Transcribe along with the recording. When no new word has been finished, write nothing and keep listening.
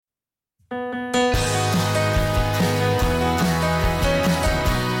The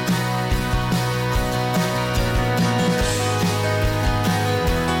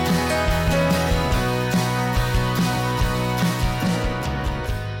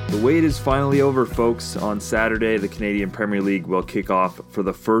wait is finally over, folks. On Saturday, the Canadian Premier League will kick off for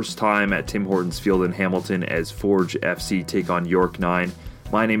the first time at Tim Hortons Field in Hamilton as Forge FC take on York 9.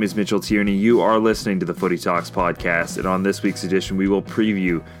 My name is Mitchell Tierney. You are listening to the Footy Talks podcast, and on this week's edition, we will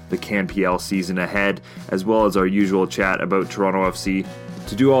preview the CanPL season ahead, as well as our usual chat about Toronto FC.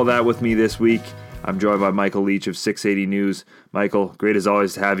 To do all that with me this week, I'm joined by Michael Leach of 680 News. Michael, great as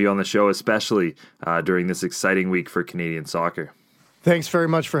always to have you on the show, especially during this exciting week for Canadian soccer. Thanks very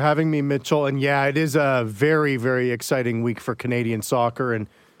much for having me, Mitchell. And yeah, it is a very, very exciting week for Canadian soccer and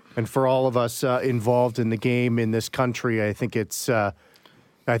for all of us involved in the game in this country. I think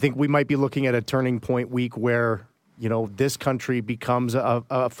I think we might be looking at a turning point week where, you know, this country becomes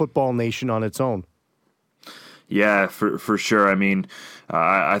a football nation on its own. Yeah, for sure. I mean,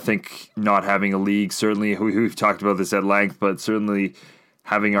 I think not having a league, certainly we've talked about this at length, but certainly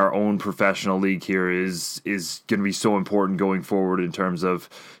having our own professional league here is going to be so important going forward in terms of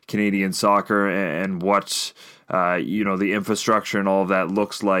Canadian soccer and what the infrastructure and all of that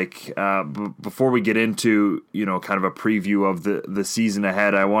looks like. Before we get into kind of a preview of the season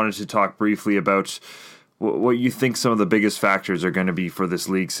ahead, I wanted to talk briefly about what you think some of the biggest factors are going to be for this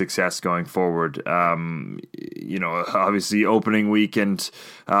league's success going forward. Obviously opening week and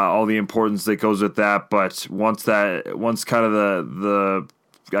all the importance that goes with that. But once kind of the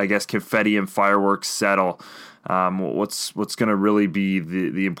I guess confetti and fireworks settle, what's going to really be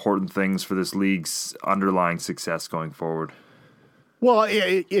the important things for this league's underlying success going forward? Well,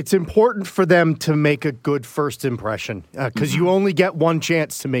 it's important for them to make a good first impression because you only get one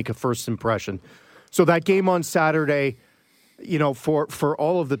chance to make a first impression. So that game on Saturday, for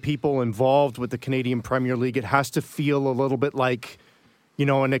all of the people involved with the Canadian Premier League, it has to feel a little bit like,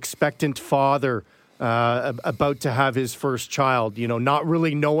 an expectant father about to have his first child, not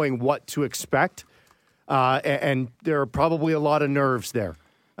really knowing what to expect. And there are probably a lot of nerves there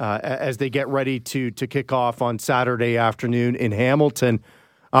as they get ready to kick off on Saturday afternoon in Hamilton.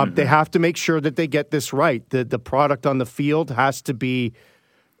 They have to make sure that they get this right. The product on the field has to be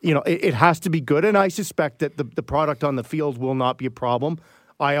it has to be good, and I suspect that the product on the field will not be a problem.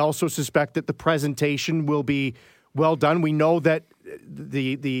 I also suspect that the presentation will be well done. We know that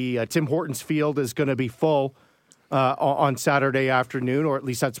the Tim Hortons field is going to be full on Saturday afternoon, or at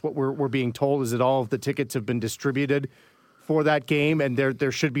least that's what we're being told, is that all of the tickets have been distributed for that game, and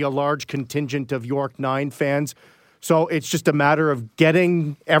there should be a large contingent of York 9 fans. So it's just a matter of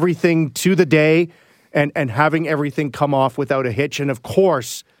getting everything to the day and having everything come off without a hitch. And of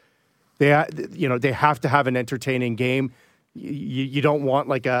course, they have to have an entertaining game. You don't want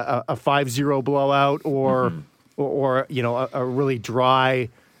like a 5-0 blowout or a really dry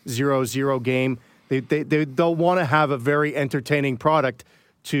 0-0 game. They'll want to have a very entertaining product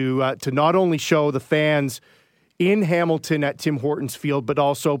to not only show the fans in Hamilton at Tim Hortons Field, but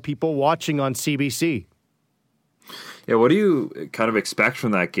also people watching on CBC. Yeah, what do you kind of expect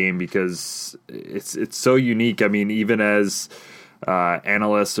from that game? Because it's so unique. I mean, even as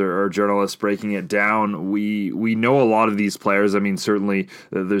analysts or journalists breaking it down, we know a lot of these players. I mean, certainly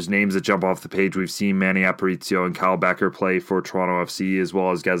there's names that jump off the page. We've seen Manny Aparicio and Kyle Becker play for Toronto FC, as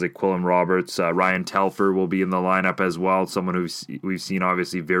well as guys like Quillan Roberts. Ryan Telfer will be in the lineup as well, someone who we've seen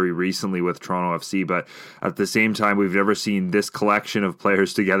obviously very recently with Toronto FC. But at the same time, we've never seen this collection of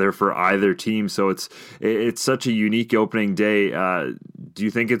players together for either team. So it's such a unique opening day. Do you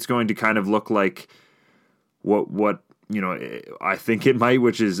think it's going to kind of look like what I think it might,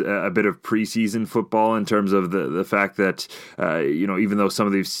 which is a bit of preseason football in terms of the fact that, even though some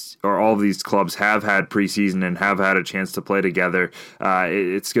of these or all of these clubs have had preseason and have had a chance to play together,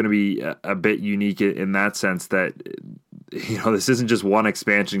 it's going to be a bit unique in that sense that, this isn't just one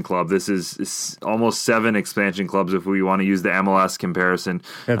expansion club. This is almost 7 expansion clubs if we want to use the MLS comparison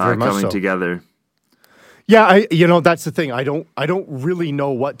coming together. Yeah, that's the thing. I don't really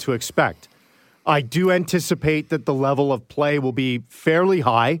know what to expect. I do anticipate that the level of play will be fairly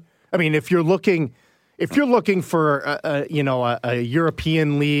high. I mean, if you're looking for a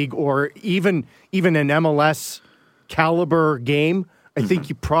European league or even an MLS caliber game, I think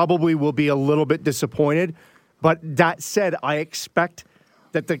you probably will be a little bit disappointed. But that said, I expect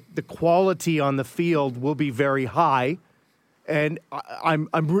that the quality on the field will be very high, and I'm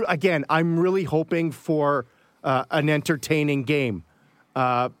really hoping for an entertaining game.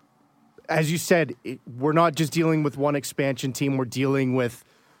 As you said, we're not just dealing with one expansion team. We're dealing with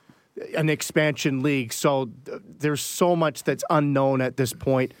an expansion league. So there's so much that's unknown at this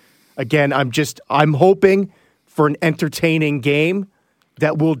point. again, I'm hoping for an entertaining game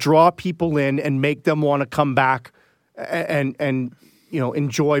that will draw people in and make them want to come back and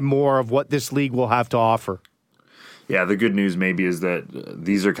enjoy more of what this league will have to offer. Yeah, the good news maybe is that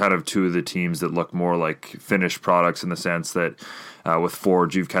these are kind of two of the teams that look more like finished products in the sense that with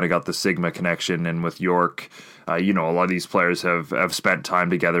Forge, you've kind of got the Sigma connection, and with York, a lot of these players have spent time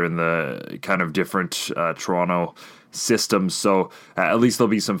together in the kind of different Toronto systems. So at least there'll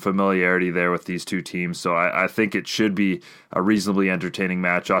be some familiarity there with these two teams. So I think it should be a reasonably entertaining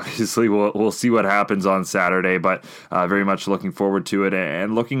match. Obviously, we'll see what happens on Saturday, but very much looking forward to it,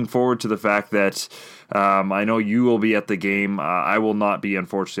 and looking forward to the fact that I know you will be at the game. I will not be,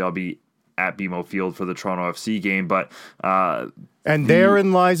 unfortunately. I'll be at BMO Field for the Toronto FC game, but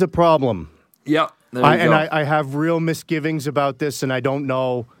therein lies a problem. Yeah, I have real misgivings about this, and I don't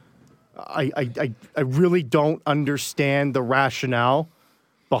know. I really don't understand the rationale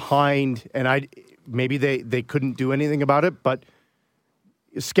behind, and maybe they couldn't do anything about it, but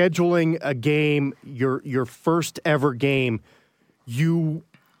scheduling a game, your first ever game,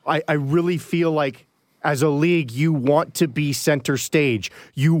 I really feel like as a league, you want to be center stage.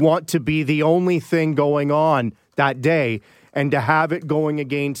 You want to be the only thing going on that day, and to have it going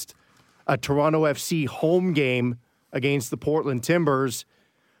against a Toronto FC home game against the Portland Timbers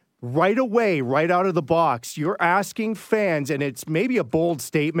right away, right out of the box, you're asking fans, and it's maybe a bold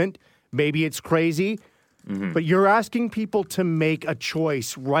statement, maybe it's crazy, but you're asking people to make a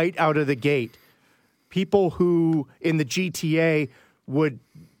choice right out of the gate. People who in the GTA would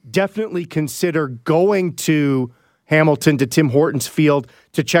definitely consider going to Hamilton, to Tim Hortons Field,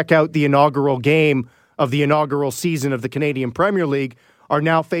 to check out the inaugural game of the inaugural season of the Canadian Premier League, are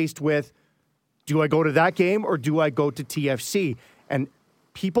now faced with, do I go to that game or do I go to TFC? And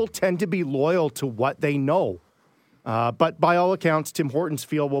people tend to be loyal to what they know. But by all accounts, Tim Hortons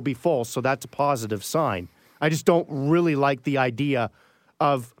Field will be full, so that's a positive sign. I just don't really like the idea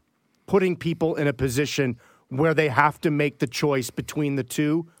of putting people in a position where they have to make the choice between the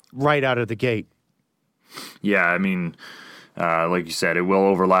two right out of the gate. Yeah, I mean, like you said, it will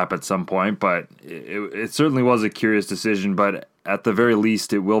overlap at some point, but it certainly was a curious decision. But at the very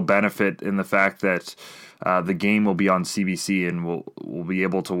least, it will benefit in the fact that the game will be on CBC, and we'll be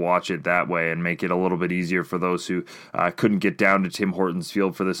able to watch it that way and make it a little bit easier for those who couldn't get down to Tim Hortons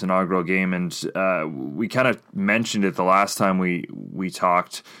Field for this inaugural game. And we kind of mentioned it the last time we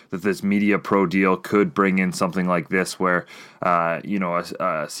talked, that this Media Pro deal could bring in something like this, where a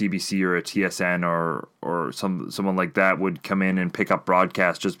CBC or a TSN or someone like that would come in and pick up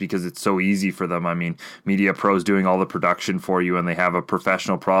broadcast just because it's so easy for them. I mean, Media Pro's doing all the production for you, and they have a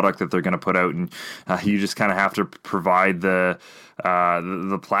professional product that they're going to put out, and you just kind of have to provide the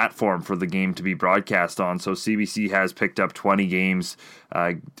platform for the game to be broadcast on. So CBC has picked up 20 games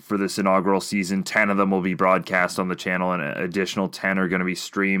for this inaugural season. 10 of them will be broadcast on the channel, and an additional 10 are going to be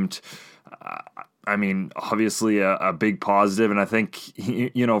streamed. I mean, obviously a big positive, and I think,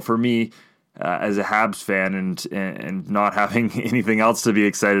 for me, as a Habs fan and not having anything else to be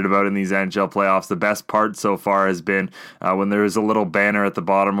excited about in these NHL playoffs, the best part so far has been when there is a little banner at the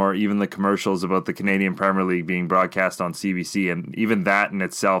bottom, or even the commercials about the Canadian Premier League being broadcast on CBC, and even that in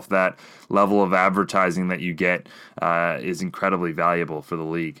itself, that level of advertising that you get is incredibly valuable for the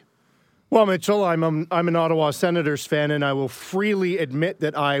league. Well, Mitchell, I'm an Ottawa Senators fan, and I will freely admit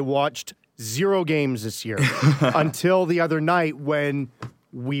that I watched 0 games this year until the other night when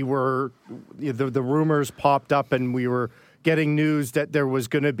we were, the rumors popped up and we were getting news that there was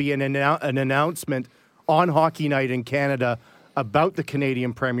going to be an announcement on Hockey Night in Canada about the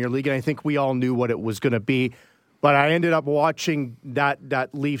Canadian Premier League, and I think we all knew what it was going to be. But I ended up watching that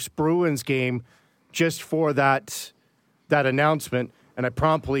Leafs-Bruins game just for that announcement, and I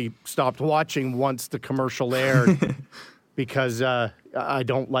promptly stopped watching once the commercial aired because I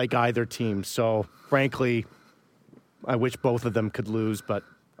don't like either team. So, frankly, I wish both of them could lose, but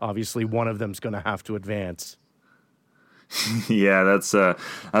obviously one of them's going to have to advance. Yeah, that's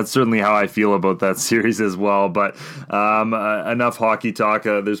certainly how I feel about that series as well. But enough hockey talk.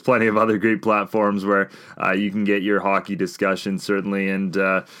 There's plenty of other great platforms where you can get your hockey discussion, certainly, and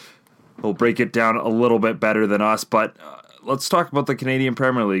we'll break it down a little bit better than us. But let's talk about the Canadian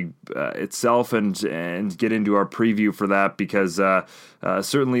Premier League itself and get into our preview for that, because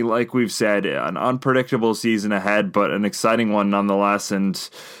certainly, like we've said, an unpredictable season ahead, but an exciting one nonetheless. And,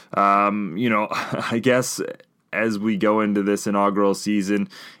 I guess as we go into this inaugural season,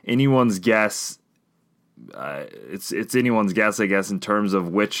 anyone's guess it's anyone's guess, I guess, in terms of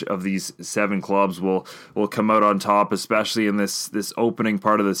which of these 7 clubs will come out on top, especially in this opening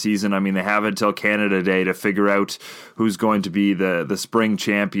part of the season. I mean, they have until Canada Day to figure out who's going to be the spring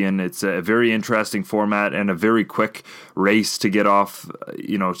champion. It's a very interesting format and a very quick race to get off,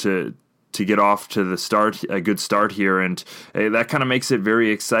 to get off to a good start here, and that kind of makes it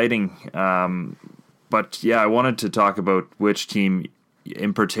very exciting. But yeah, I wanted to talk about which team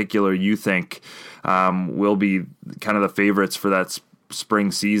in particular you think will be kind of the favorites for that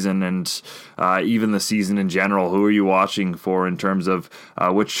spring season, and even the season in general. Who are you watching for in terms of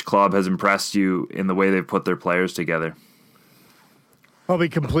which club has impressed you in the way they've put their players together? I'll be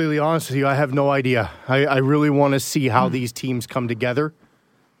completely honest with you. I have no idea. I really want to see how these teams come together.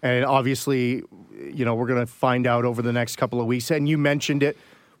 And obviously, we're going to find out over the next couple of weeks. And you mentioned it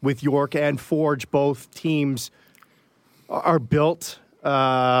with York and Forge. Both teams are built,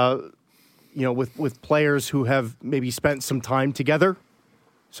 with players who have maybe spent some time together.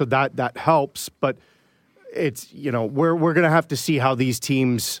 So that helps. But it's, we're going to have to see how these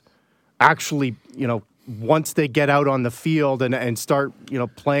teams actually, once they get out on the field and start,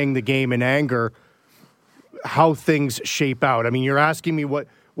 playing the game in anger, how things shape out. I mean, you're asking me what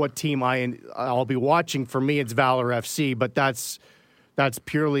team I'll be watching. For me, it's Valor FC, but that's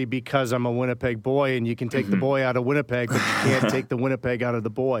purely because I'm a Winnipeg boy, and you can take the boy out of Winnipeg, but you can't take the Winnipeg out of the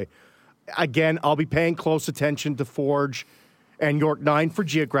boy. Again, I'll be paying close attention to Forge and York 9 for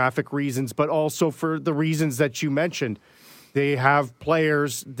geographic reasons, but also for the reasons that you mentioned. They have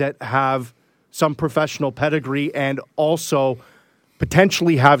players that have some professional pedigree and also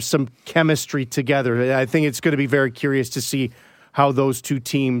potentially have some chemistry together. I think it's going to be very curious to see how those two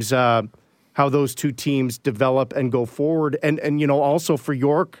teams develop and go forward, and also for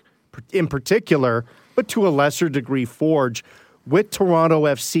York in particular, but to a lesser degree Forge, with Toronto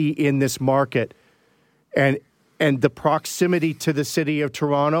FC in this market, and the proximity to the city of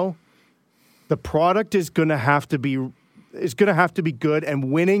Toronto, the product is going to have to be good,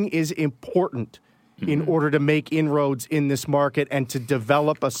 and winning is important in order to make inroads in this market and to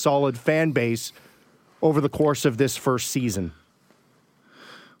develop a solid fan base over the course of this first season.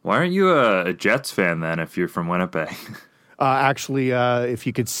 Why aren't you a Jets fan then if you're from Winnipeg? Actually, if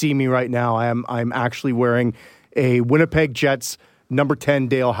you could see me right now, I'm actually wearing a Winnipeg Jets number 10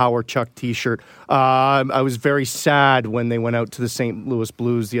 Dale Hawerchuk t-shirt. I was very sad when they went out to the St. Louis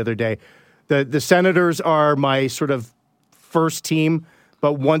Blues the other day. The Senators are my sort of first team,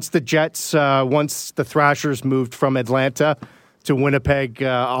 but once the Thrashers moved from Atlanta to Winnipeg,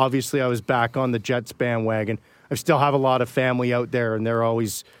 obviously I was back on the Jets bandwagon. I still have a lot of family out there, and they're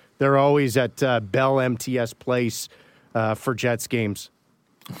always at Bell MTS Place for Jets games.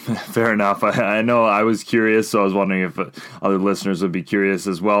 Fair enough. I know I was curious, so I was wondering if other listeners would be curious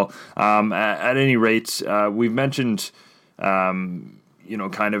as well. At any rate, we've mentioned,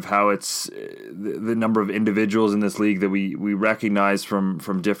 kind of how it's the number of individuals in this league that we recognize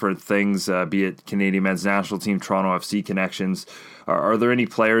from different things, be it Canadian men's national team, Toronto FC connections. Are there any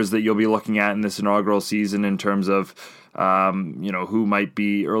players that you'll be looking at in this inaugural season in terms of, who might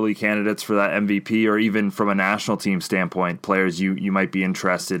be early candidates for that MVP, or even from a national team standpoint, players you might be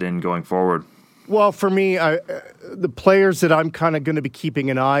interested in going forward? Well, for me, the players that I'm kind of going to be keeping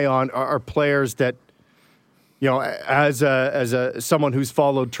an eye on are players that, as someone who's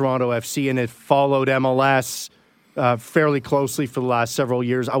followed Toronto FC and has followed MLS fairly closely for the last several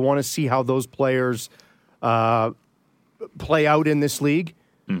years, I want to see how those players play out in this league,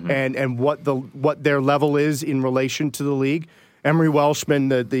 and what their level is in relation to the league. Emery Welshman,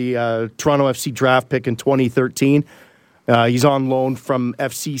 the Toronto FC draft pick in 2013, he's on loan from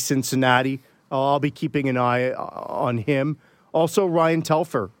FC Cincinnati. I'll be keeping an eye on him. Also, Ryan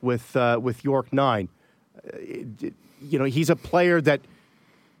Telfer with York 9. He's a player that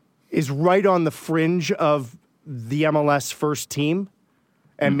is right on the fringe of the MLS first team,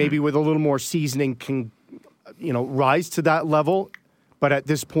 and maybe with a little more seasoning can, rise to that level. But at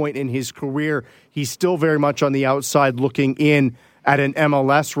this point in his career, he's still very much on the outside looking in at an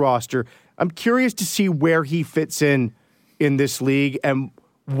MLS roster. I'm curious to see where he fits in this league and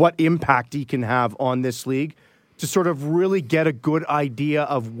what impact he can have on this league, to sort of really get a good idea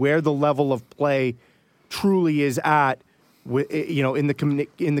of where the level of play truly is at, in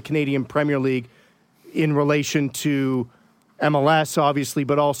the Canadian Premier League in relation to MLS, obviously,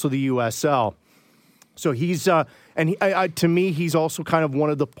 but also the USL. So he's to me, he's also kind of one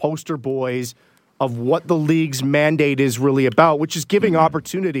of the poster boys of what the league's mandate is really about, which is giving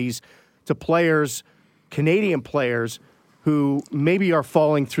opportunities to players, Canadian players, who maybe are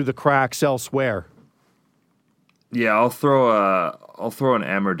falling through the cracks elsewhere. Yeah, I'll throw I'll throw an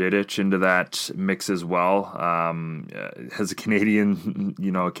Amar Didic into that mix as well. As a Canadian,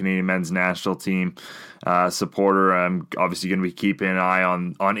 a Canadian men's national team supporter, I'm obviously going to be keeping an eye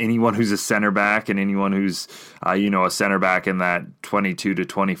on anyone who's a center back and anyone who's a center back in that 22 to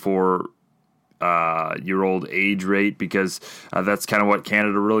 24 year old age rate, because that's kind of what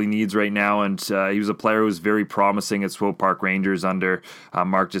Canada really needs right now. And he was a player who was very promising at Swope Park Rangers under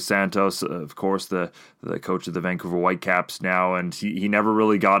Mark DeSantos, of course, the coach of the Vancouver Whitecaps now, and he never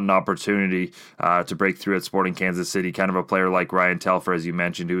really got an opportunity to break through at Sporting Kansas City. Kind of a player like Ryan Telfer, as you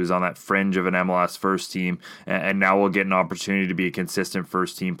mentioned, who was on that fringe of an MLS first team, and now will get an opportunity to be a consistent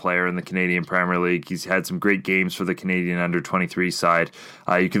first team player in the Canadian Premier League. He's had some great games for the Canadian under-23 side.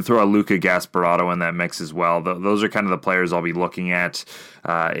 You can throw a Luca Gasparotto in that mix as well. Those are kind of the players I'll be looking at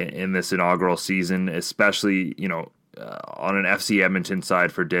in this inaugural season, especially on an FC Edmonton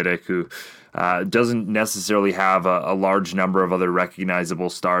side for Didic, who doesn't necessarily have a large number of other recognizable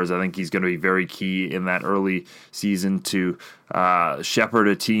stars. I think he's going to be very key in that early season to shepherd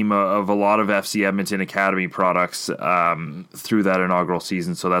a team of a lot of FC Edmonton Academy products through that inaugural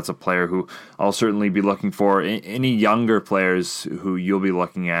season. So that's a player who I'll certainly be looking for. Any younger players who you'll be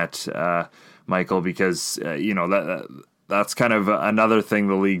looking at, Michael, because that's kind of another thing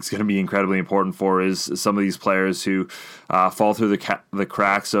the league's going to be incredibly important for, is some of these players who fall through the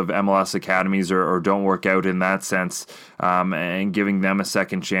cracks of MLS academies or don't work out in that sense, and giving them a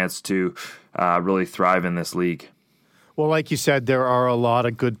second chance to really thrive in this league. Well, like you said, there are a lot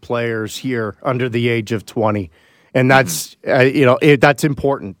of good players here under the age of 20, and that's that's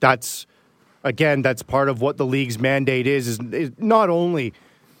important. That's part of what the league's mandate is not only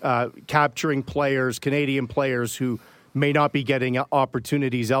capturing players, Canadian players who may not be getting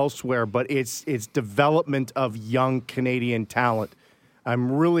opportunities elsewhere, but it's development of young Canadian talent.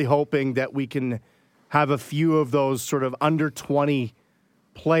 I'm really hoping that we can have a few of those sort of under 20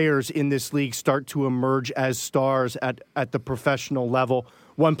 players in this league start to emerge as stars at the professional level.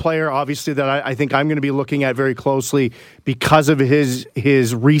 One player, obviously, that I think I'm going to be looking at very closely because of his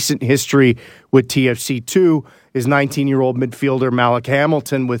recent history with TFC2 is 19-year-old midfielder Malik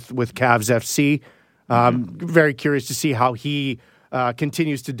Hamilton with Cavs FC. Very curious to see how he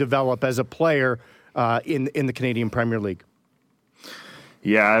continues to develop as a player in the Canadian Premier League.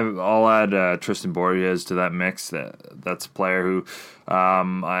 Yeah, I'll add Tristan Borges to that mix. That's a player who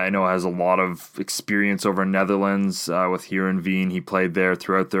I know has a lot of experience over in Netherlands with Heerenveen. He played there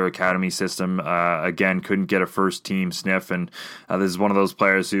throughout their academy system. Again, couldn't get a first team sniff, and this is one of those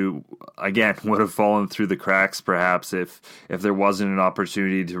players who, again, would have fallen through the cracks perhaps if there wasn't an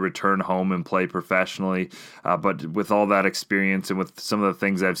opportunity to return home and play professionally. But with all that experience and with some of the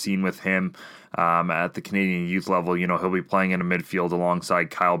things I've seen with him at the Canadian youth level, he'll be playing in a midfield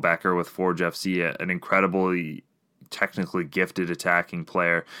alongside Kyle Becker with Forge FC, an incredibly technically gifted attacking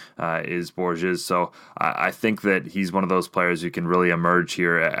player is Borges. So I think that he's one of those players who can really emerge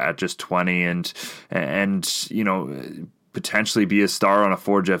here at just 20 and potentially be a star on a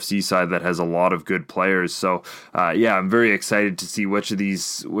Forge FC side that has a lot of good players. So I'm very excited to see which of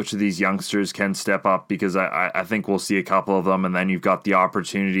these youngsters can step up, because I think we'll see a couple of them, and then you've got the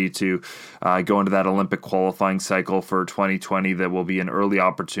opportunity to go into that Olympic qualifying cycle for 2020 that will be an early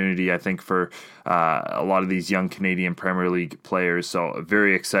opportunity, I think, for a lot of these young Canadian Premier League players. So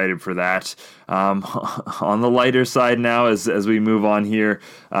very excited for that. On the lighter side now, as we move on here,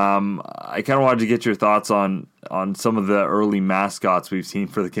 I kind of wanted to get your thoughts on some of the early mascots we've seen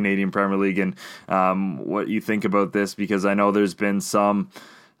for the Canadian Premier League, and what you think about this, because I know there's been some,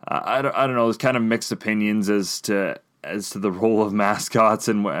 I don't know, there's kind of mixed opinions as to the role of mascots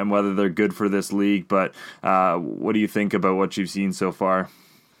and whether they're good for this league. But what do you think about what you've seen so far?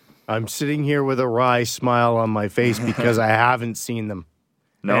 I'm sitting here with a wry smile on my face because I haven't seen them.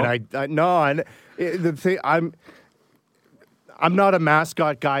 No, and the thing, I'm not a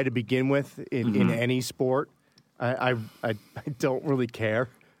mascot guy to begin with in any sport. I don't really care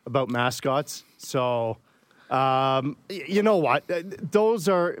about mascots. So, you know what?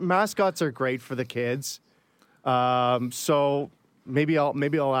 Mascots are great for the kids. So maybe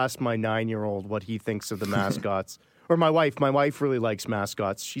I'll ask my 9-year-old what he thinks of the mascots. Or my wife. My wife really likes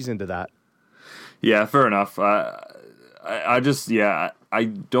mascots. She's into that. Yeah, fair enough. I don't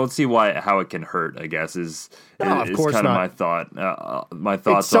see how it can hurt, I guess, is kind of my thought. My thoughts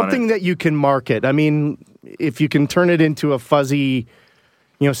on it. It's something that you can market. I mean, if you can turn it into a fuzzy,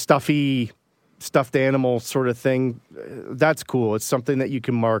 stuffy, stuffed animal sort of thing, that's cool. It's something that you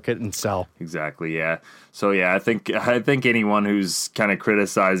can market and sell. Exactly, yeah. So, I think anyone who's kind of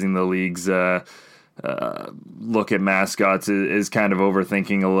criticizing the league's look at mascots is kind of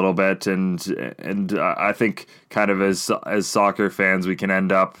overthinking a little bit, and I think kind of as soccer fans we can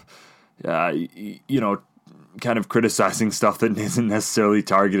end up, kind of criticizing stuff that isn't necessarily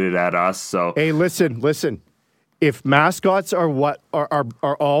targeted at us. So hey, listen. If mascots are what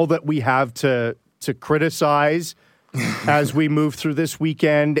are all that we have to criticize as we move through this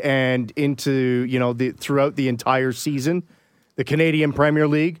weekend and into throughout the entire season, the Canadian Premier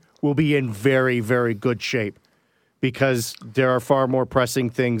League will be in very, very good shape because there are far more pressing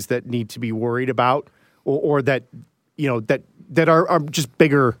things that need to be worried about, or that are just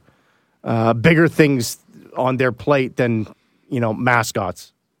bigger things on their plate than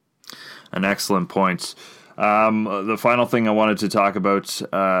mascots. An excellent point. The final thing I wanted to talk about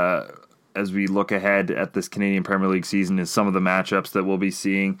as we look ahead at this Canadian Premier League season is some of the matchups that we'll be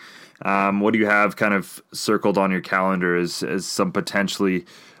seeing. What do you have kind of circled on your calendar as some potentially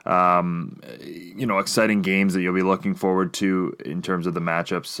exciting games that you'll be looking forward to in terms of the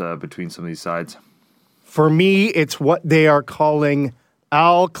matchups between some of these sides? For me, it's what they are calling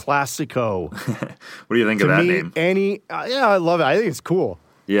El Clasico. What do you think of that name? I love it. I think it's cool.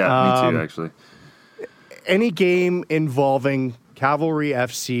 Yeah, me too, actually. Any game involving Cavalry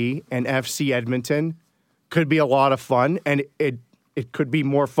FC and FC Edmonton could be a lot of fun, and it could be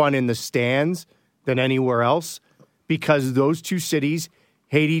more fun in the stands than anywhere else because those two cities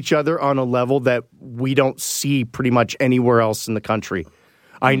hate each other on a level that we don't see pretty much anywhere else in the country.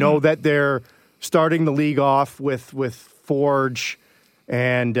 I know that they're starting the league off with Forge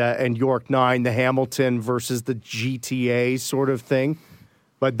and York 9, the Hamilton versus the GTA sort of thing,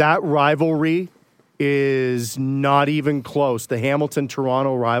 but that rivalry is not even close. The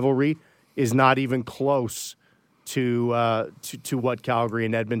Hamilton-Toronto rivalry is not even close to what Calgary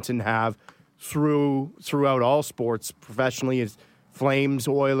and Edmonton have throughout all sports professionally. Is Flames,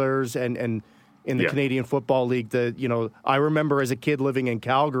 Oilers, and in the Canadian Football League. I remember as a kid living in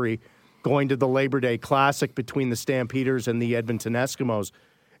Calgary, going to the Labor Day Classic between the Stampeders and the Edmonton Eskimos,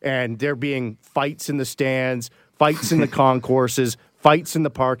 and there being fights in the stands, fights in the concourses, fights in the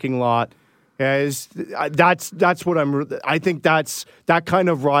parking lot. That's what I think that's that kind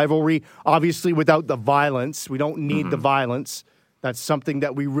of rivalry, obviously without the violence. We don't need the violence. That's something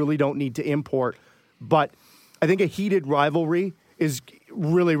that we really don't need to import. But I think a heated rivalry is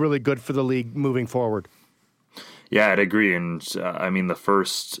really, really good for the league moving forward. Yeah, I'd agree. And the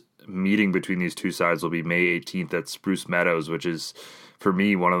first meeting between these two sides will be May 18th at Spruce Meadows, which is, for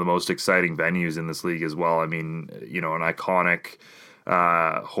me, one of the most exciting venues in this league as well. An iconic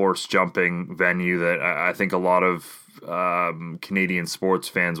horse jumping venue that I think a lot of Canadian sports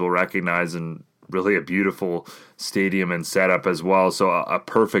fans will recognize, and really a beautiful stadium and setup as well. So a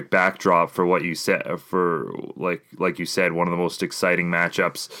perfect backdrop for what you said, for like you said, one of the most exciting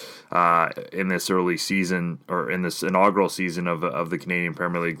matchups in this early season, or in this inaugural season of the Canadian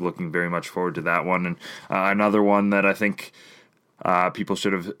Premier League. Looking very much forward to that one. And another one that I think people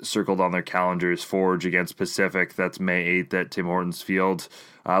should have circled on their calendars, Forge against Pacific. That's May 8th at Tim Hortons Field.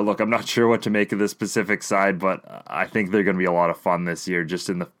 Look, I'm not sure what to make of this Pacific side, but I think they're going to be a lot of fun this year, just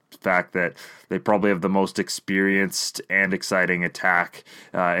in the fact that they probably have the most experienced and exciting attack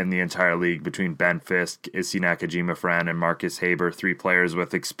in the entire league between Ben Fisk, Issy Nakajima-Fran, and Marcus Haber, three players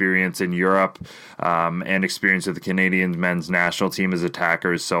with experience in Europe and experience with the Canadian men's national team as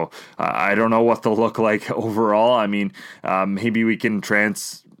attackers. So I don't know what they'll look like overall. Maybe we can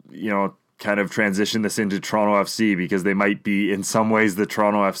kind of transition this into Toronto FC, because they might be in some ways the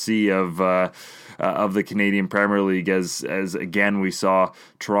Toronto FC of the Canadian Premier League, as again we saw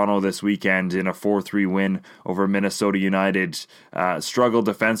Toronto this weekend in a 4-3 win over Minnesota United. Struggle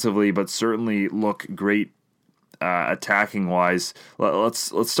defensively, but certainly look great attacking wise.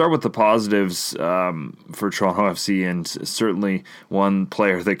 Let's start with the positives for Toronto FC, and certainly one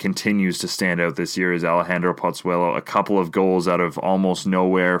player that continues to stand out this year is Alejandro Pozuelo. A couple of goals out of almost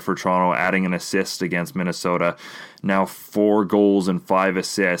nowhere for Toronto, adding an assist against Minnesota. Now 4 goals and 5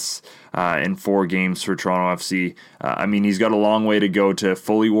 assists in 4 games for Toronto FC. He's got a long way to go to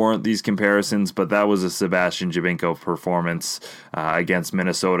fully warrant these comparisons, but that was a Sebastian Jabinko performance against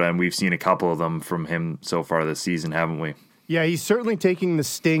Minnesota, and we've seen a couple of them from him so far this season, haven't we? Yeah, he's certainly taking the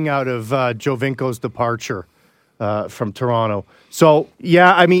sting out of Jovinko's departure from Toronto. So,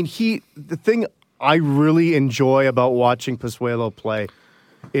 yeah, the thing I really enjoy about watching Pozuelo play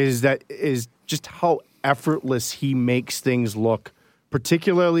is just how effortless he makes things look,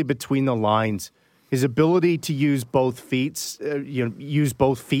 particularly between the lines. His ability to use both feet,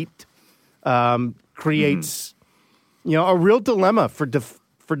 creates a real dilemma for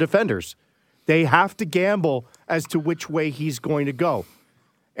defenders. They have to gamble as to which way he's going to go,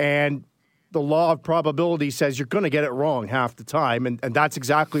 and the law of probability says you're going to get it wrong half the time, and that's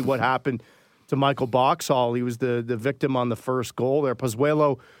exactly what happened to Michael Boxall. He was the victim on the first goal there.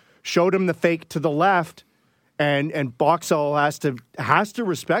 Pozuelo showed him the fake to the left, and Boxall has to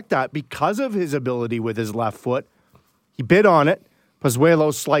respect that because of his ability with his left foot. He bid on it.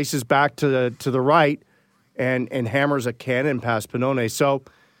 Pozuelo slices back to the right and hammers a cannon past Pannone. So,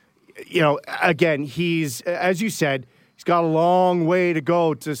 again, he's, as you said, he's got a long way to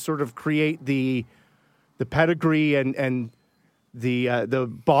go to sort of create the pedigree and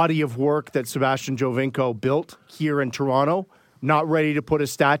the body of work that Sebastian Giovinco built here in Toronto. Not ready to put a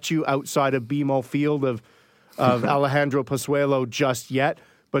statue outside of BMO Field of Alejandro Pozuelo just yet,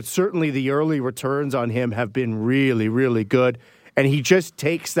 but certainly the early returns on him have been really, really good. And he just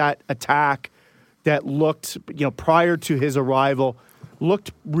takes that attack that looked, prior to his arrival,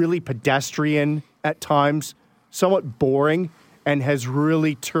 looked really pedestrian at times, somewhat boring, and has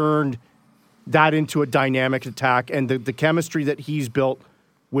really turned that into a dynamic attack. And the chemistry that he's built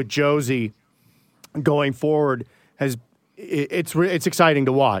with Josie going forward it's exciting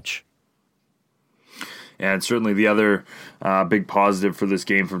to watch. And certainly the other big positive for this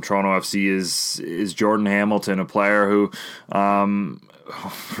game from Toronto FC is Jordan Hamilton, a player who,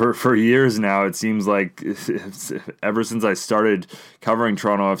 for years now, it seems like ever since I started covering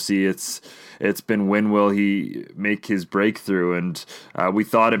Toronto FC, it's been when will he make his breakthrough, and we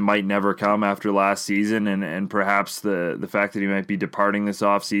thought it might never come after last season, and perhaps the fact that he might be departing this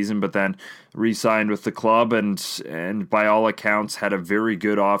offseason, but then re-signed with the club and by all accounts had a very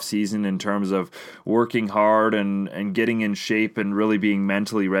good offseason in terms of working hard and getting in shape and really being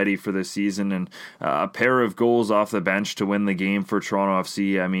mentally ready for the season, and a pair of goals off the bench to win the game for Toronto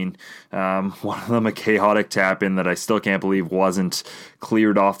FC. I mean, one of them a chaotic tap in that I still can't believe wasn't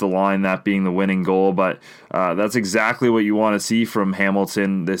cleared off the line, that being the winning goal, but that's exactly what you want to see from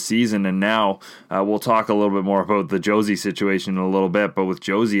Hamilton this season. And now we'll talk a little bit more about the Josie situation in a little bit, but with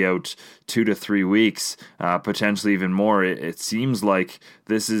Josie out 2 to 3 weeks, potentially even more, it seems like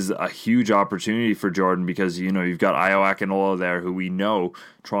this is a huge opportunity for Jordan, because you've got Ayo Akinola there, who we know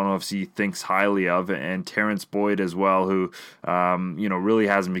Toronto FC thinks highly of, and Terrence Boyd as well, who really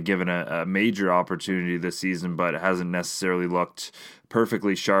hasn't been given a major opportunity this season, but hasn't necessarily looked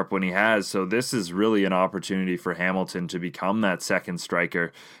perfectly sharp when he has. So this is really an opportunity for Hamilton to become that second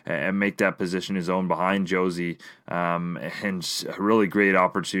striker and make that position his own behind Josie, and a really great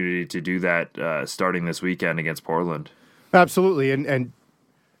opportunity to do that starting this weekend against Portland. Absolutely, and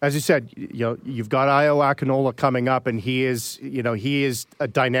as you said, you've got Ayo Akinola coming up, and he is a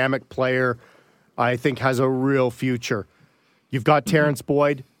dynamic player. I think has a real future. You've got Terrence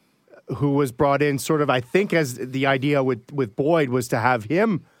Boyd, who was brought in sort of, I think, as the idea with Boyd was to have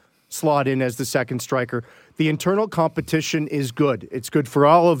him slot in as the second striker. The internal competition is good. It's good for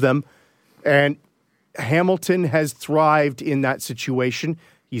all of them. And Hamilton has thrived in that situation.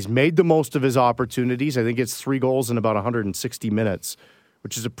 He's made the most of his opportunities. I think it's 3 goals in about 160 minutes,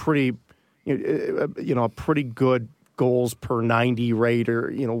 which is a pretty good goals per 90 rate, or,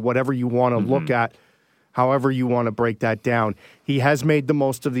 whatever you want to look at. However you want to break that down. He has made the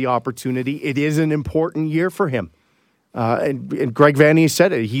most of the opportunity. It is an important year for him. And Greg Vanney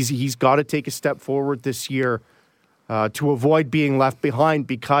said it. He's got to take a step forward this year to avoid being left behind,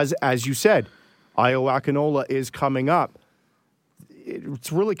 because, as you said, Ayo Akinola is coming up.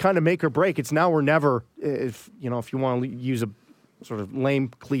 It's really kind of make or break. It's now or never, if you want to use a sort of lame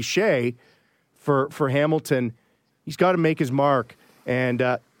cliche for Hamilton. He's got to make his mark. And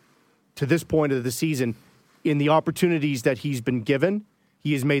to this point of the season, in the opportunities that he's been given,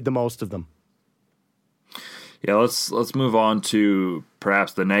 he has made the most of them. Yeah, let's move on to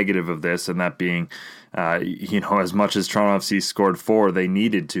perhaps the negative of this, and that being, as much as Toronto FC scored 4, they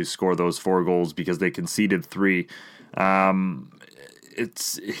needed to score those 4 goals because they conceded 3. It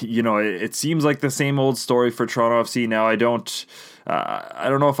seems like the same old story for Toronto FC. Now, I don't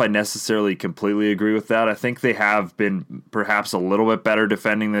know if I necessarily completely agree with that. I think they have been perhaps a little bit better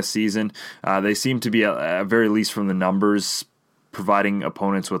defending this season. They seem to be, at very least from the numbers, providing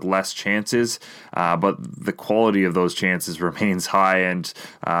opponents with less chances, but the quality of those chances remains high. And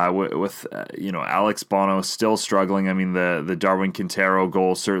with Alex Bono still struggling. I mean, the Darwin Quintero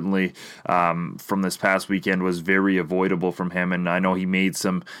goal certainly from this past weekend was very avoidable from him, and I know he made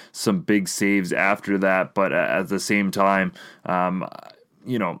some big saves after that, but at the same time,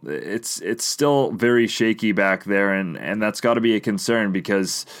 it's still very shaky back there, and that's got to be a concern,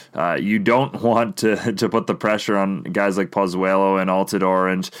 because you don't want to put the pressure on guys like Pozuelo and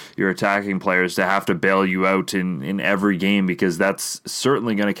Altidore and your attacking players to have to bail you out in every game, because that's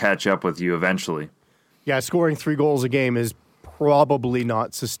certainly going to catch up with you eventually. Yeah, scoring 3 goals a game is probably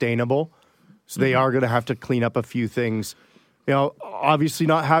not sustainable. So they are going to have to clean up a few things. Obviously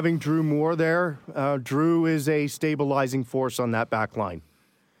not having Drew Moore there. Drew is a stabilizing force on that back line.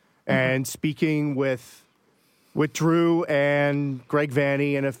 And speaking with Drew and Greg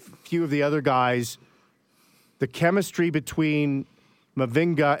Vanney and a few of the other guys, the chemistry between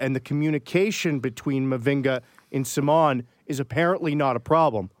Mavinga and the communication between Mavinga and Simon is apparently not a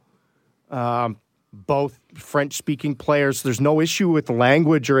problem. Both French-speaking players, there's no issue with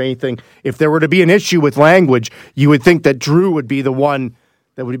language or anything. If there were to be an issue with language, you would think that Drew would be the one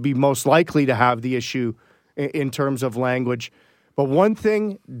that would be most likely to have the issue in terms of language. But one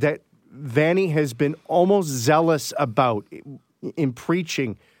thing that Vanney has been almost zealous about in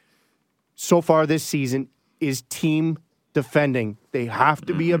preaching so far this season is team defending. They have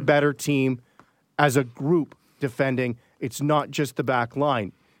to be a better team as a group defending. It's not just the back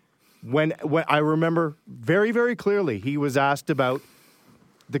line. When I remember very, very clearly, he was asked about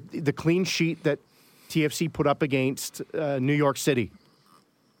the clean sheet that TFC put up against New York City.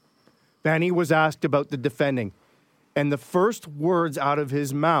 Vanney was asked about the defending, and the first words out of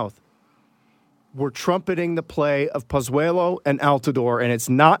his mouth were trumpeting the play of Pozuelo and Altidore, and it's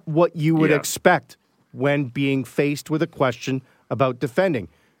not what you would expect when being faced with a question about defending.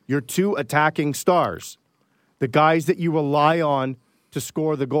 Your two attacking stars, the guys that you rely on to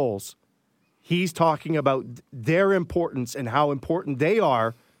score the goals. He's talking about their importance and how important they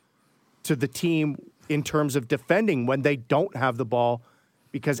are to the team in terms of defending when they don't have the ball,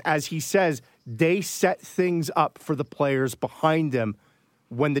 because as he says, they set things up for the players behind them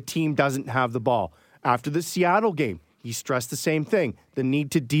when the team doesn't have the ball. After the Seattle game, he stressed the same thing, the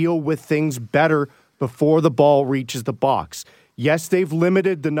need to deal with things better before the ball reaches the box. Yes, they've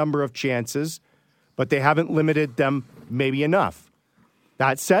limited the number of chances, but they haven't limited them maybe enough.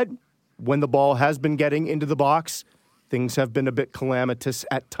 That said, when the ball has been getting into the box, things have been a bit calamitous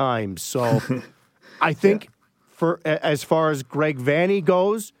at times. So I think as far as Greg Vanney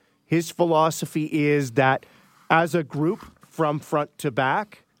goes, his philosophy is that as a group from front to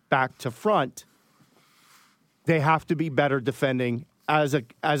back to front, they have to be better defending as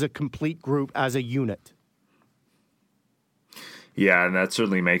a complete group, as a unit. Yeah, and that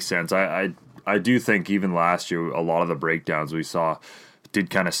certainly makes sense. I do think even last year, a lot of the breakdowns we saw did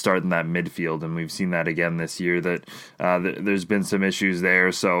kind of start in that midfield, and we've seen that again this year, that there's been some issues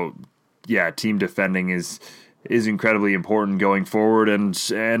there. So, yeah, team defending is incredibly important going forward, and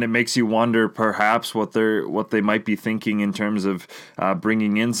it makes you wonder perhaps what they might be thinking in terms of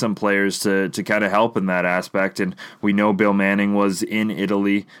bringing in some players to kind of help in that aspect. And we know Bill Manning was in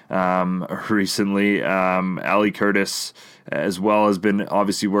Italy recently. Ali Curtis as well has been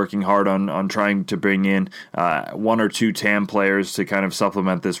obviously working hard on trying to bring in one or two TAM players to kind of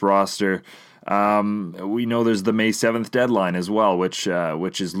supplement this roster. We know there's the May 7th deadline as well, which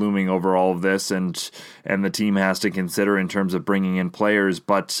is looming over all of this, and the team has to consider in terms of bringing in players.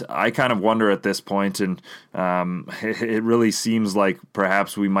 But I kind of wonder at this point, and it really seems like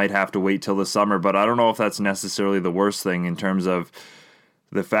perhaps we might have to wait till the summer, but I don't know if that's necessarily the worst thing in terms of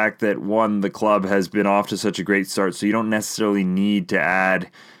the fact that, one, the club has been off to such a great start, so you don't necessarily need to add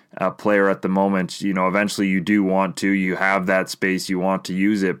a player at the moment. Eventually you do want to. You have that space. You want to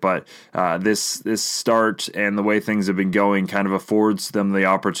use it. But this start and the way things have been going kind of affords them the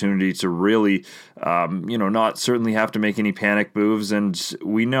opportunity to really, not certainly have to make any panic moves. And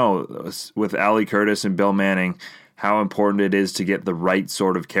we know with Ali Curtis and Bill Manning how important it is to get the right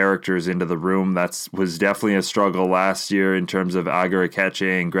sort of characters into the room. That was definitely a struggle last year in terms of Agar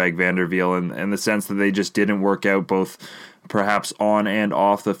Akeche and Greg Vanderveel, and the sense that they just didn't work out both perhaps on and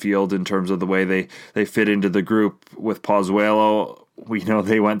off the field in terms of the way they fit into the group. With Pozuelo, we know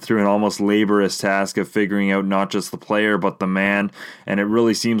they went through an almost laborious task of figuring out not just the player but the man, and it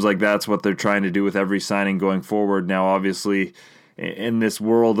really seems like that's what they're trying to do with every signing going forward. Now, obviously, in this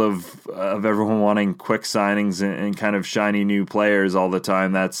world of everyone wanting quick signings and kind of shiny new players all the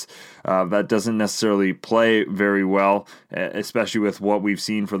time, that doesn't necessarily play very well, especially with what we've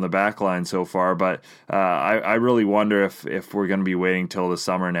seen from the back line so far. But I really wonder if we're going to be waiting till the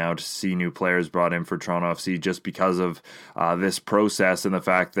summer now to see new players brought in for Toronto FC, just because of this process and the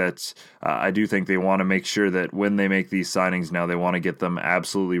fact that I do think they want to make sure that when they make these signings now, they want to get them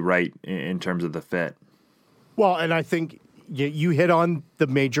absolutely right in terms of the fit. Well, and I think you hit on the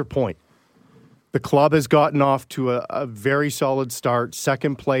major point. The club has gotten off to a very solid start,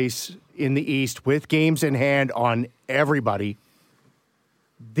 second place in the East with games in hand on everybody.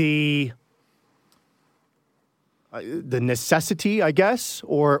 The necessity, I guess,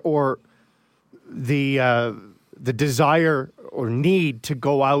 or the desire or need to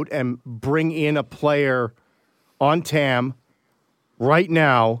go out and bring in a player on TAM right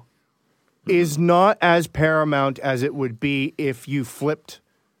now is not as paramount as it would be if you flipped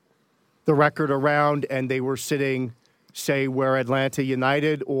the record around and they were sitting, say, where Atlanta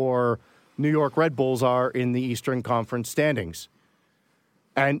United or New York Red Bulls are in the Eastern Conference standings.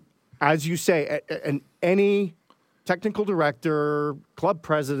 And as you say, and any technical director, club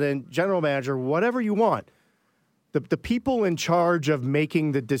president, general manager, whatever you want, the people in charge of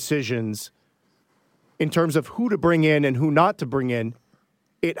making the decisions in terms of who to bring in and who not to bring in,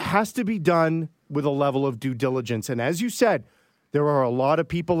 it has to be done with a level of due diligence. And as you said, there are a lot of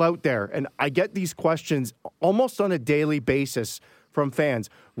people out there, and I get these questions almost on a daily basis from fans.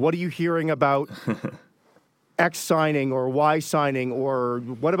 What are you hearing about X signing or Y signing, or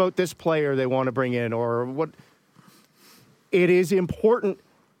what about this player they want to bring in, or what? It is important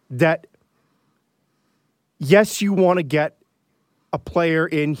that, yes, you want to get a player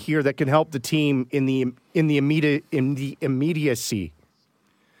in here that can help the team in the immediacy.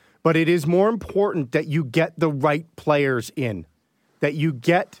 But it is more important that you get the right players in, that you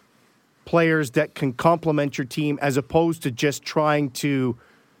get players that can complement your team as opposed to just trying to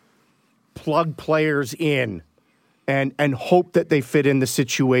plug players in and hope that they fit in the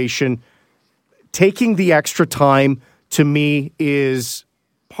situation. Taking the extra time, to me, is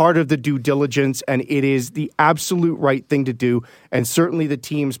part of the due diligence, and it is the absolute right thing to do. And certainly the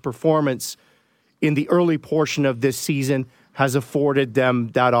team's performance in the early portion of this season has afforded them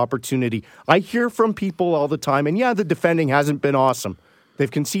that opportunity. I hear from people all the time, and yeah, the defending hasn't been awesome. They've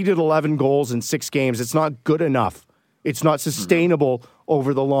conceded 11 goals in 6 games. It's not good enough. It's not sustainable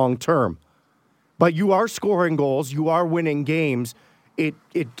over the long term. But you are scoring goals. You are winning games. It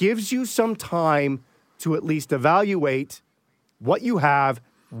gives you some time to at least evaluate what you have,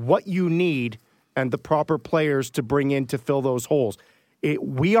 what you need, and the proper players to bring in to fill those holes.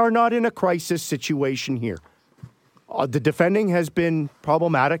 We are not in a crisis situation here. The defending has been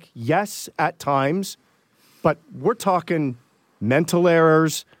problematic, yes, at times, but we're talking mental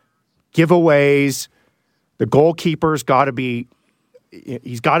errors, giveaways. The goalkeeper's got to be,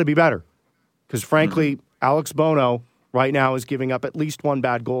 he's got to be better. Because frankly, Alex Bono right now is giving up at least one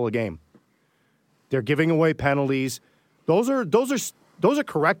bad goal a game. They're giving away penalties. Those are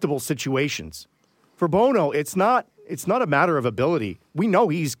correctable situations. For Bono, it's not a matter of ability. We know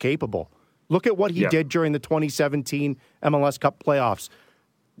he's capable. Look at what he did during the 2017 MLS Cup playoffs.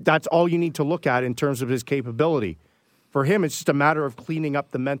 That's all you need to look at in terms of his capability. For him, it's just a matter of cleaning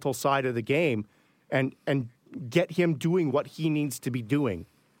up the mental side of the game and get him doing what he needs to be doing.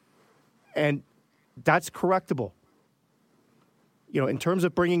 And that's correctable. You know, in terms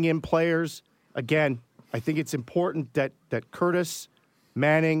of bringing in players, again, I think it's important that Curtis,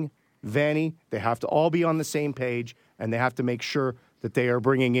 Manning, Vanny, they have to all be on the same page, and they have to make sure that they are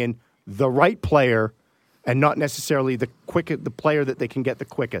bringing in the right player and not necessarily the player that they can get the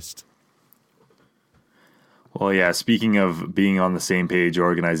quickest. Well, yeah, speaking of being on the same page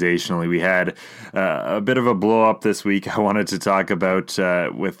organizationally, we had a bit of a blow up this week I wanted to talk about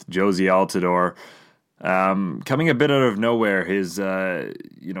with Jozy Altidore. Coming a bit out of nowhere, his,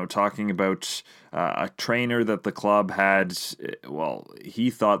 talking about a trainer that the club had, he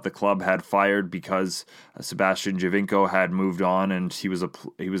thought the club had fired because Sebastian Giovinco had moved on, and he was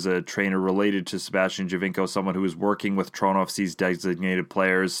a trainer related to Sebastian Giovinco, someone who was working with Toronto FC's designated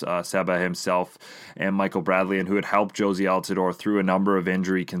players, Seba himself and Michael Bradley, and who had helped Jozy Altidore through a number of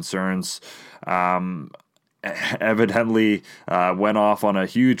injury concerns. Evidently went off on a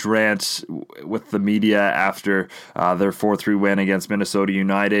huge rant with the media after their 4-3 win against Minnesota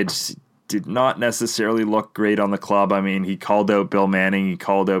United. Did not necessarily look great on the club. I mean, he called out Bill Manning. He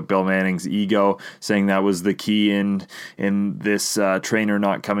called out Bill Manning's ego, saying that was the key in this trainer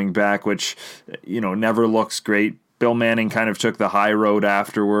not coming back, which, never looks great. Bill Manning kind of took the high road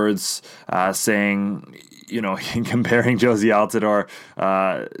afterwards, saying, comparing Jozy Altidore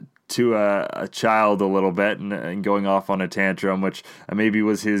to a child a little bit and going off on a tantrum, which maybe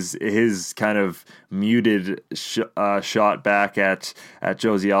was his kind of muted shot back at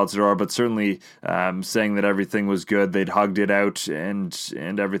Jozy Altidore, but certainly saying that everything was good. They'd hugged it out and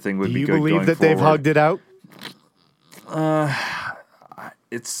everything would be good going forward. Do you believe that they've hugged it out?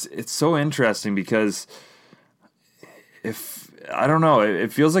 It's so interesting because I don't know,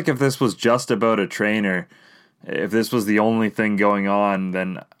 it feels like if this was just about a trainer, if this was the only thing going on,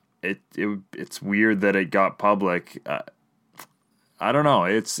 then it's weird that it got public. I don't know.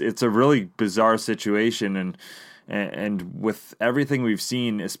 It's a really bizarre situation, and with everything we've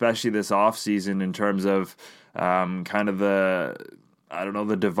seen, especially this off season, in terms of kind of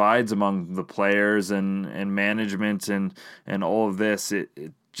the divides among the players and management and all of this, it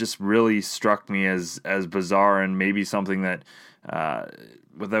just really struck me as bizarre, and maybe something that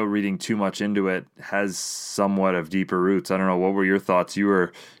without reading too much into it, has somewhat of deeper roots. I don't know. What were your thoughts? You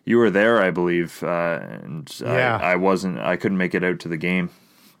were there, I believe, and Yeah. I wasn't. I couldn't make it out to the game.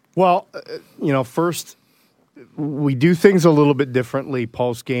 Well, first, we do things a little bit differently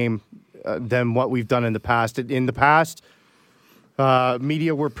post-game than what we've done in the past. In the past,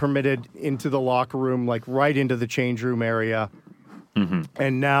 media were permitted into the locker room, like right into the change room area. Mm-hmm.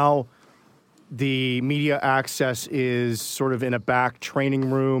 And now the media access is sort of in a back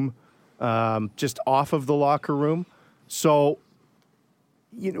training room, just off of the locker room. So,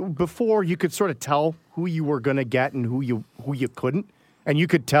 before you could sort of tell who you were going to get and who you couldn't. And you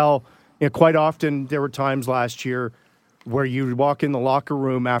could tell, quite often there were times last year where you'd walk in the locker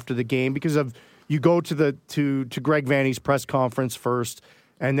room after the game because of you go to Greg Vanney's press conference first,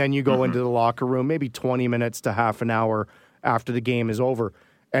 and then you go into the locker room maybe 20 minutes to half an hour after the game is over.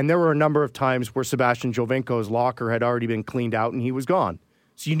 And there were a number of times where Sebastian Giovinco's locker had already been cleaned out and he was gone.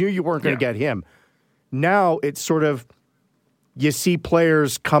 So you knew you weren't going to get him. Now it's sort of, you see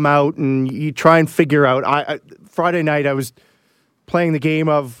players come out and you try and figure out. Friday night I was playing the game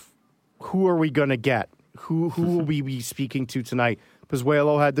of who are we going to get? Who will we be speaking to tonight?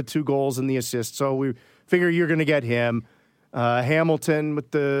 Pozuelo had the 2 goals and the assist, so we figure you're going to get him. Hamilton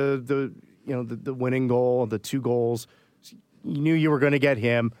with the winning goal, the 2 goals. You knew you were going to get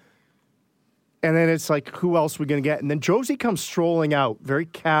him. And then it's like, who else are we going to get? And then Josie comes strolling out very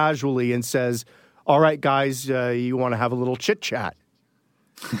casually and says, all right, guys, you want to have a little chit-chat.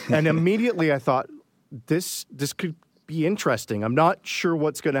 And immediately I thought, this could be interesting. I'm not sure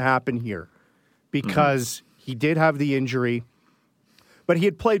what's going to happen here because he did have the injury, but he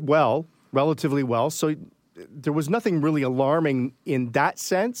had played well, relatively well. So there was nothing really alarming in that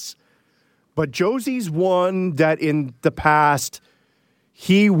sense. But Josie's one that in the past,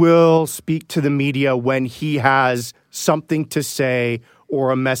 he will speak to the media when he has something to say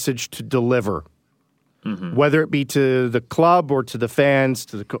or a message to deliver, whether it be to the club or to the fans,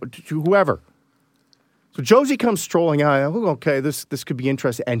 to whoever. So Josie comes strolling out. Okay, this could be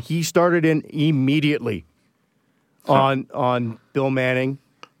interesting. And he started in immediately on Bill Manning.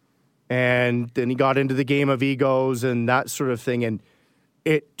 And then he got into the game of egos and that sort of thing. And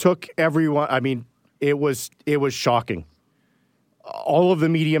it took everyone. I mean, it was shocking. All of the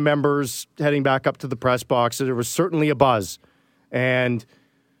media members heading back up to the press box, there was certainly a buzz. And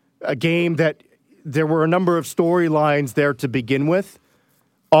a game that there were a number of storylines there to begin with,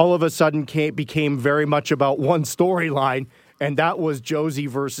 all of a sudden became very much about one storyline, and that was Josie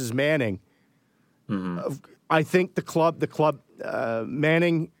versus Manning. I think the club,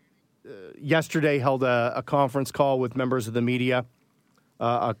 Manning yesterday held a conference call with members of the media,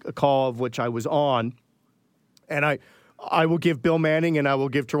 a call of which I was on, and I will give Bill Manning and I will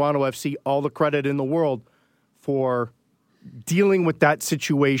give Toronto FC all the credit in the world for dealing with that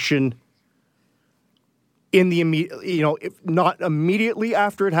situation in the if not immediately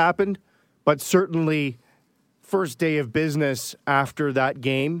after it happened, but certainly first day of business after that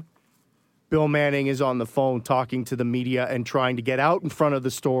game. Bill Manning is on the phone talking to the media and trying to get out in front of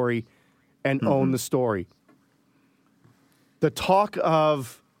the story and own the story. The talk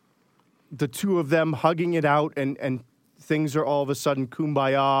of the two of them hugging it out and things are all of a sudden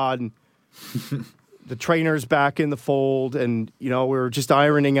kumbaya and the trainer's back in the fold and, we're just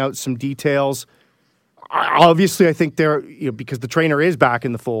ironing out some details. Obviously, I think because the trainer is back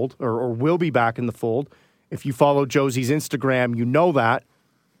in the fold or will be back in the fold. If you follow Josie's Instagram, you know that.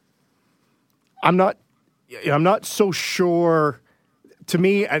 I'm not so sure. To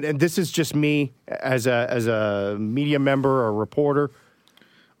me, and this is just me as a media member or reporter,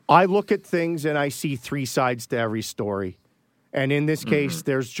 I look at things and I see 3 sides to every story. And in this case,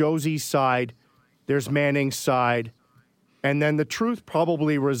 there's Josie's side, there's Manning's side, and then the truth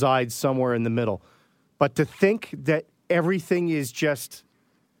probably resides somewhere in the middle. But to think that everything is just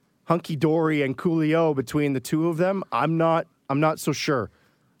hunky-dory and coolio between the two of them, I'm not so sure.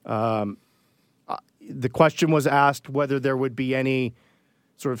 The question was asked whether there would be any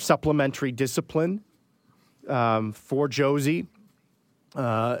sort of supplementary discipline for Josie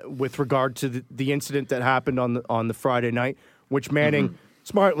with regard to the incident that happened on the Friday night, which Manning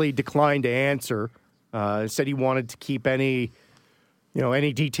smartly declined to answer. Said he wanted to keep any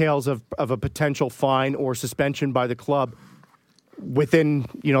details of a potential fine or suspension by the club within,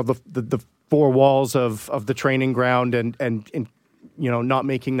 the 4 walls of the training ground and not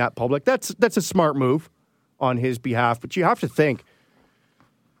making that public. That's a smart move on his behalf. But you have to think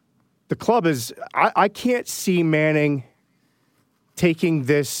the club is, I can't see Manning taking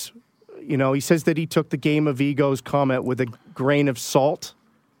this, he says that he took the game of egos comment with a grain of salt.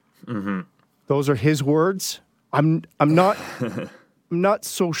 Those are his words. I'm not I'm not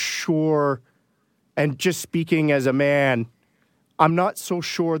so sure. And just speaking as a man, I'm not so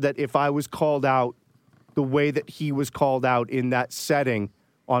sure that if I was called out the way that he was called out in that setting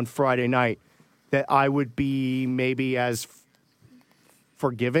on Friday night, that I would be maybe as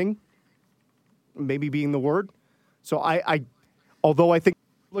forgiving, maybe being the word. So I although I think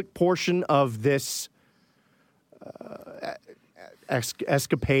the public portion of this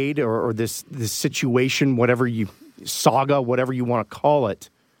escapade or this situation, saga, whatever you want to call it,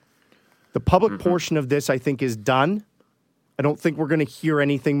 the public portion of this, I think, is done. I don't think we're going to hear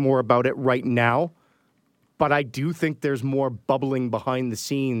anything more about it right now, but I do think there's more bubbling behind the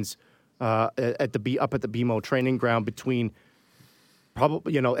scenes up at the BMO training ground between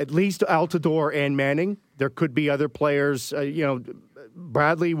probably, at least Altidore and Manning. There could be other players.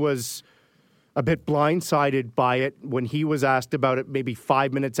 Bradley was a bit blindsided by it when he was asked about it maybe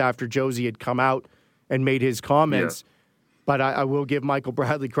 5 minutes after Josie had come out and made his comments. Yeah. But I will give Michael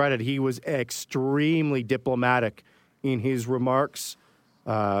Bradley credit. He was extremely diplomatic in his remarks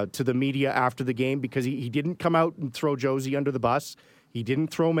to the media after the game because he didn't come out and throw Josie under the bus. He didn't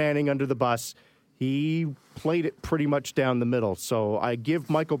throw Manning under the bus. He played it pretty much down the middle. So I give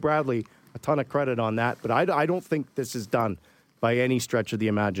Michael Bradley a ton of credit on that. But I don't think this is done by any stretch of the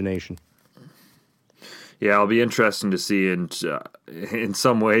imagination. Yeah, it'll be interesting to see. And in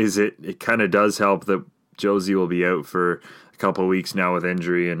some ways, it kind of does help that Josie will be out for a couple of weeks now with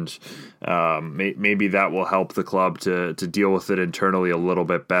injury, and maybe that will help the club to deal with it internally a little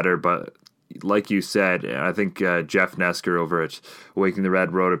bit better. But like you said, I think Jeff Nesker over at Waking the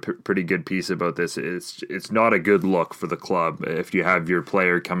Red wrote a pretty good piece about this. It's not a good look for the club if you have your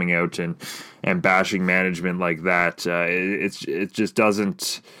player coming out and bashing management like that. It just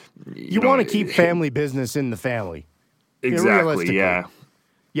doesn't. You want to keep family business in the family. Exactly. Yeah.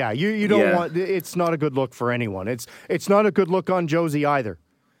 Yeah, you don't want. It's not a good look for anyone. It's not a good look on Josie either,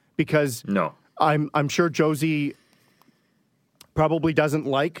 because no, I'm sure Josie probably doesn't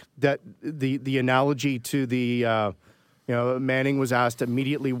like that the analogy to the Manning was asked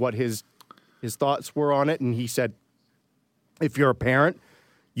immediately what his thoughts were on it, and he said, if you're a parent,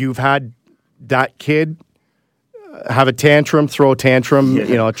 you've had that kid have a tantrum, throw a tantrum,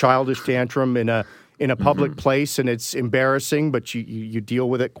 a childish tantrum in a public place, and it's embarrassing, but you deal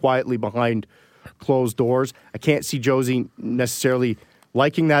with it quietly behind closed doors. I can't see Josie necessarily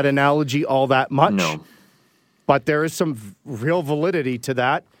liking that analogy all that much. No. But there is some real validity to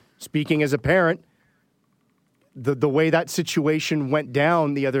that. Speaking as a parent, the way that situation went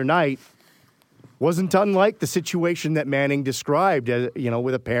down the other night wasn't unlike the situation that Manning described,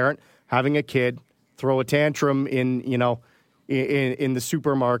 with a parent having a kid throw a tantrum in the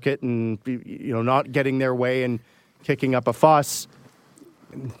supermarket and not getting their way and kicking up a fuss.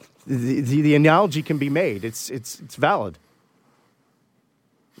 The analogy can be made. It's valid.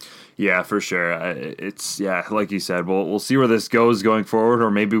 Yeah, for sure. Like you said, we'll see where this goes going forward, or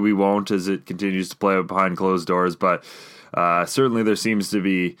maybe we won't as it continues to play out behind closed doors. But certainly there seems to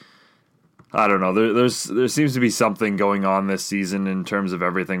be, I don't know, there seems to be something going on this season in terms of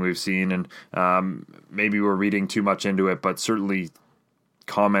everything we've seen, and maybe we're reading too much into it, but certainly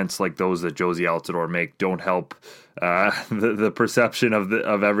comments like those that Josie Altidore make don't help the perception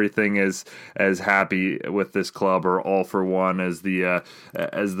of everything as happy with this club, or all for one as the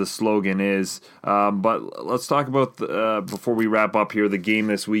slogan is. But let's talk about before we wrap up here, the game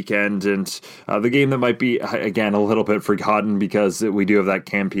this weekend, and the game that might be again a little bit forgotten because we do have that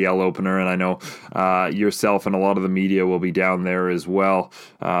CanPL opener, and I know yourself and a lot of the media will be down there as well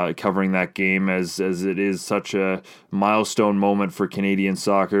covering that game as it is such a milestone moment for Canadian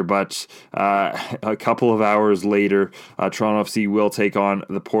soccer. But a couple of hours later, Toronto FC will take on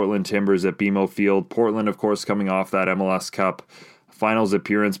the Portland Timbers at BMO Field. Portland, of course, coming off that MLS Cup finals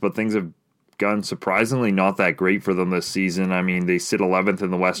appearance, but things have gone surprisingly not that great for them this season. I mean, they sit 11th in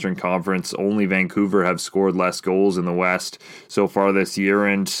the Western Conference. Only Vancouver have scored less goals in the West so far this year,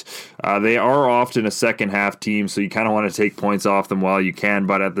 and they are often a second-half team, so you kind of want to take points off them while you can,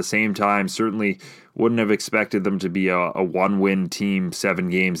 but at the same time, certainly wouldn't have expected them to be a one-win team 7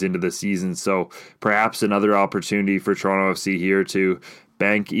 games into the season. So perhaps another opportunity for Toronto FC here to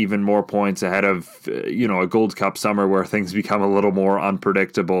bank even more points ahead of a Gold Cup summer where things become a little more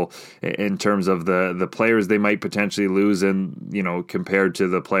unpredictable in terms of the players they might potentially lose, and compared to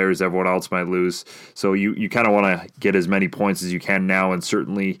the players everyone else might lose. So you kind of want to get as many points as you can now, and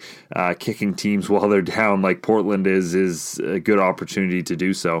certainly kicking teams while they're down like Portland is a good opportunity to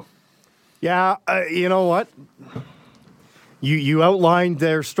do so. Yeah, you know what? You outlined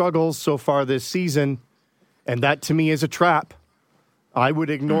their struggles so far this season, and that to me is a trap. I would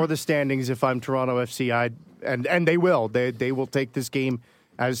ignore the standings if I'm Toronto FC. And they will. They will take this game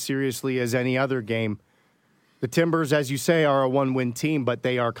as seriously as any other game. The Timbers, as you say, are a one-win team, but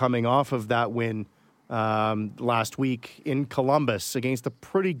they are coming off of that win last week in Columbus against a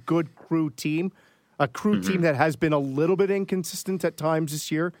pretty good Crew team, a Crew team that has been a little bit inconsistent at times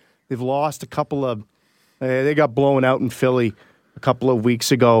this year. They've lost a couple of they got blown out in Philly a couple of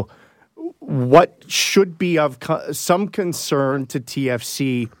weeks ago. What should be of some concern to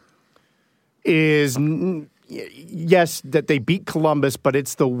TFC is, yes, that they beat Columbus, but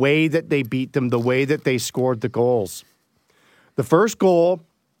it's the way that they beat them, the way that they scored the goals. The first goal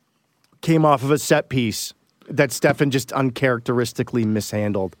came off of a set piece that Stefan just uncharacteristically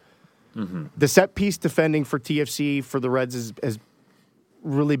mishandled. The set piece defending for TFC, for the Reds, has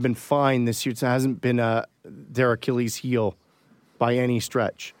really been fine this year. It hasn't been their Achilles heel by any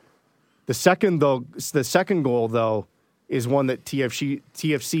stretch. The second goal, though, is one that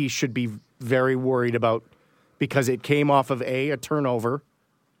TFC should be very worried about because it came off of a turnover,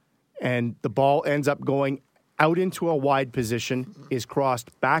 and the ball ends up going out into a wide position, is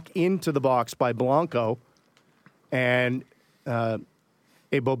crossed back into the box by Blanco, and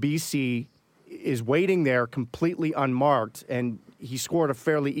Ebobisse is waiting there completely unmarked, and he scored a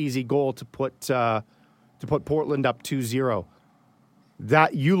fairly easy goal to put Portland up 2-0.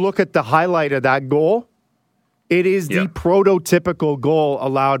 That you look at the highlight of that goal, it is the prototypical goal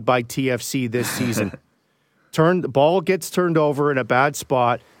allowed by TFC this season. The ball gets turned over in a bad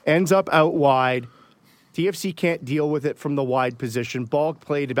spot, ends up out wide. TFC can't deal with it from the wide position. Ball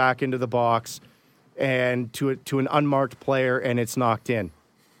played back into the box and to an unmarked player, and it's knocked in.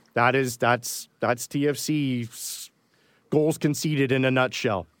 That's TFC's goals conceded in a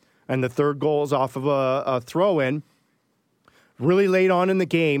nutshell. And the third goal is off of a throw-in really late on in the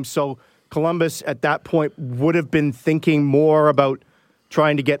game. So Columbus at that point would have been thinking more about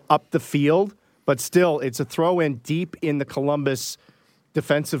trying to get up the field, but still it's a throw-in deep in the Columbus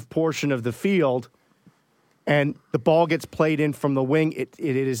defensive portion of the field, and the ball gets played in from the wing. It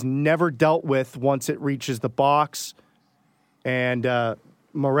is never dealt with once it reaches the box, and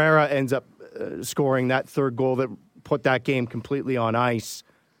Moreira ends up scoring that third goal that put that game completely on ice.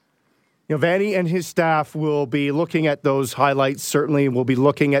 You know, Vanny and his staff will be looking at those highlights, certainly will be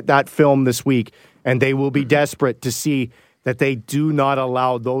looking at that film this week, and they will be desperate to see that they do not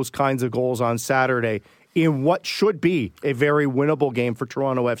allow those kinds of goals on Saturday in what should be a very winnable game for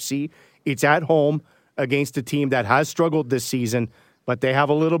Toronto FC. It's at home against a team that has struggled this season, but they have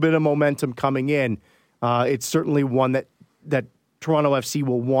a little bit of momentum coming in. It's certainly one that Toronto FC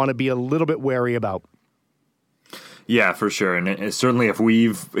will want to be a little bit wary about. Yeah, for sure, and certainly if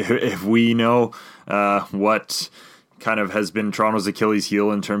we know what kind of has been Toronto's Achilles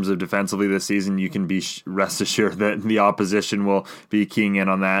heel in terms of defensively this season, you can be rest assured that the opposition will be keying in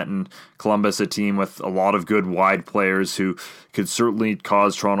on that. And Columbus, a team with a lot of good wide players who could certainly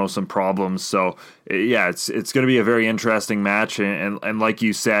cause Toronto some problems. So yeah, it's going to be a very interesting match. And like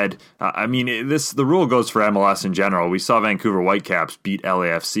you said, I mean, the rule goes for MLS in general. We saw Vancouver Whitecaps beat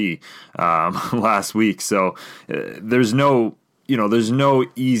LAFC last week. So there's no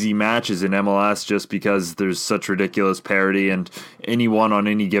easy matches in MLS just because there's such ridiculous parity, and anyone on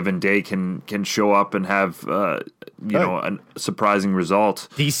any given day can show up and have a surprising result.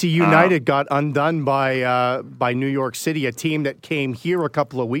 DC United got undone by New York City, a team that came here a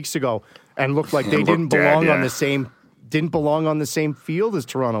couple of weeks ago and looked like they didn't belong on the same field as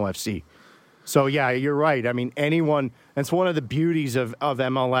Toronto FC. So yeah, you're right. I mean, that's one of the beauties of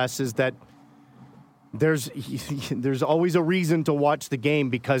MLS is that there's always a reason to watch the game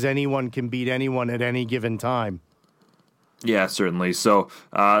because anyone can beat anyone at any given time. Yeah, certainly. So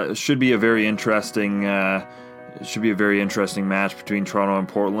it should be a very interesting match between Toronto and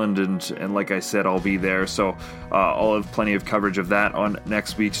Portland, and like I said, I'll be there. So I'll have plenty of coverage of that on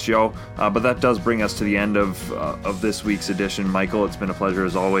next week's show. But that does bring us to the end of this week's edition. Michael, it's been a pleasure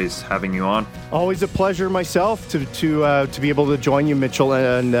as always having you on. Always a pleasure myself to be able to join you, Mitchell,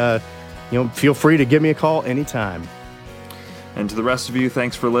 and feel free to give me a call anytime. And to the rest of you,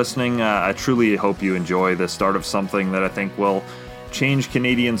 thanks for listening. I truly hope you enjoy the start of something that I think will change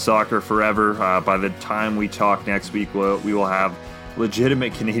Canadian soccer forever. By the time we talk next week, we will have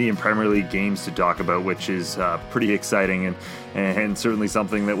legitimate Canadian Premier League games to talk about, which is pretty exciting and certainly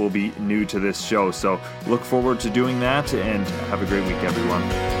something that will be new to this show. So look forward to doing that, and have a great week, everyone.